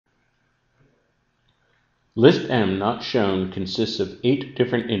List M not shown consists of 8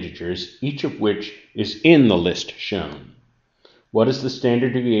 different integers, each of which is in the list shown. What is the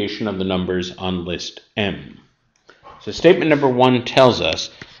standard deviation of the numbers on list M? So statement number 1 tells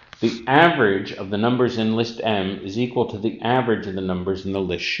us the average of the numbers in list M is equal to the average of the numbers in the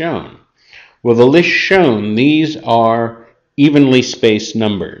list shown. Well, the list shown, these are evenly spaced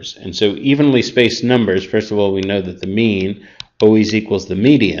numbers. And so evenly spaced numbers, first of all, we know that the mean always equals the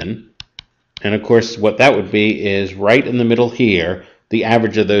median. And of course, what that would be is right in the middle here, the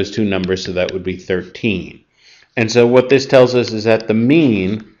average of those two numbers, so that would be 13. And so what this tells us is that the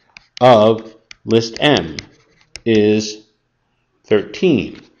mean of list M is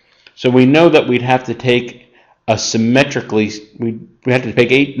 13. So we know that we'd have to take we have to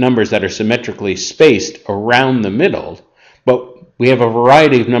take 8 numbers that are symmetrically spaced around the middle, but we have a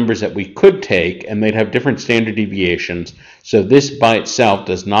variety of numbers that we could take, and they'd have different standard deviations. So this by itself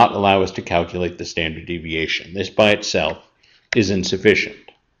does not allow us to calculate the standard deviation. This by itself is insufficient.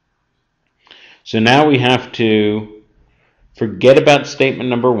 So now we have to forget about statement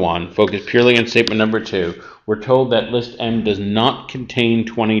number 1, focus purely on statement number 2. We're told that list M does not contain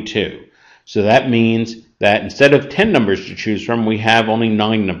 22. So that means that instead of 10 numbers to choose from, we have only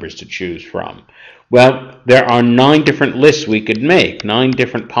 9 numbers to choose from. Well, there are 9 different lists we could make, 9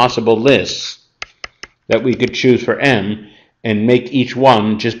 different possible lists that we could choose for M, and make each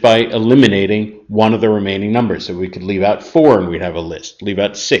one just by eliminating one of the remaining numbers. So we could leave out 4 and we'd have a list, leave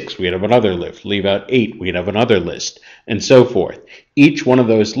out 6, we'd have another list, leave out 8, we'd have another list, and so forth. Each one of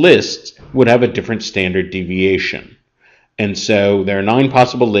those lists would have a different standard deviation. And so there are 9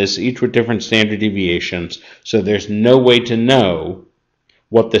 possible lists, each with different standard deviations, so there's no way to know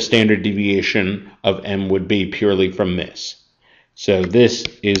what the standard deviation of M would be purely from this. So this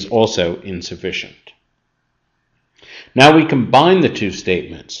is also insufficient. Now we combine the two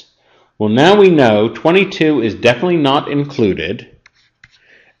statements. Well, now we know 22 is definitely not included,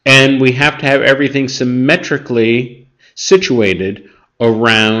 and we have to have everything symmetrically situated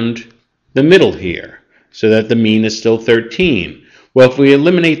around the middle here, so that the mean is still 13. Well, if we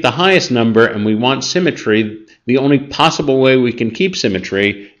eliminate the highest number and we want symmetry, the only possible way we can keep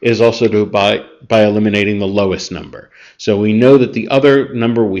symmetry is also by eliminating the lowest number. So we know that the other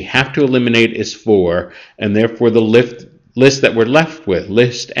number we have to eliminate is 4, and therefore the list that we're left with,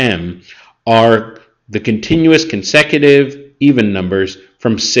 list M, are the continuous consecutive even numbers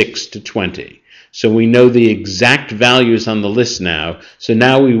from 6 to 20. So we know the exact values on the list now, so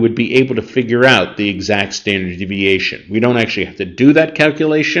now we would be able to figure out the exact standard deviation. We don't actually have to do that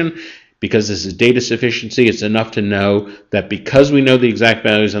calculation. Because this is data sufficiency, it's enough to know that because we know the exact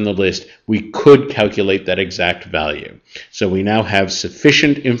values on the list, we could calculate that exact value. So we now have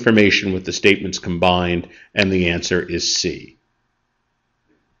sufficient information with the statements combined, and the answer is C.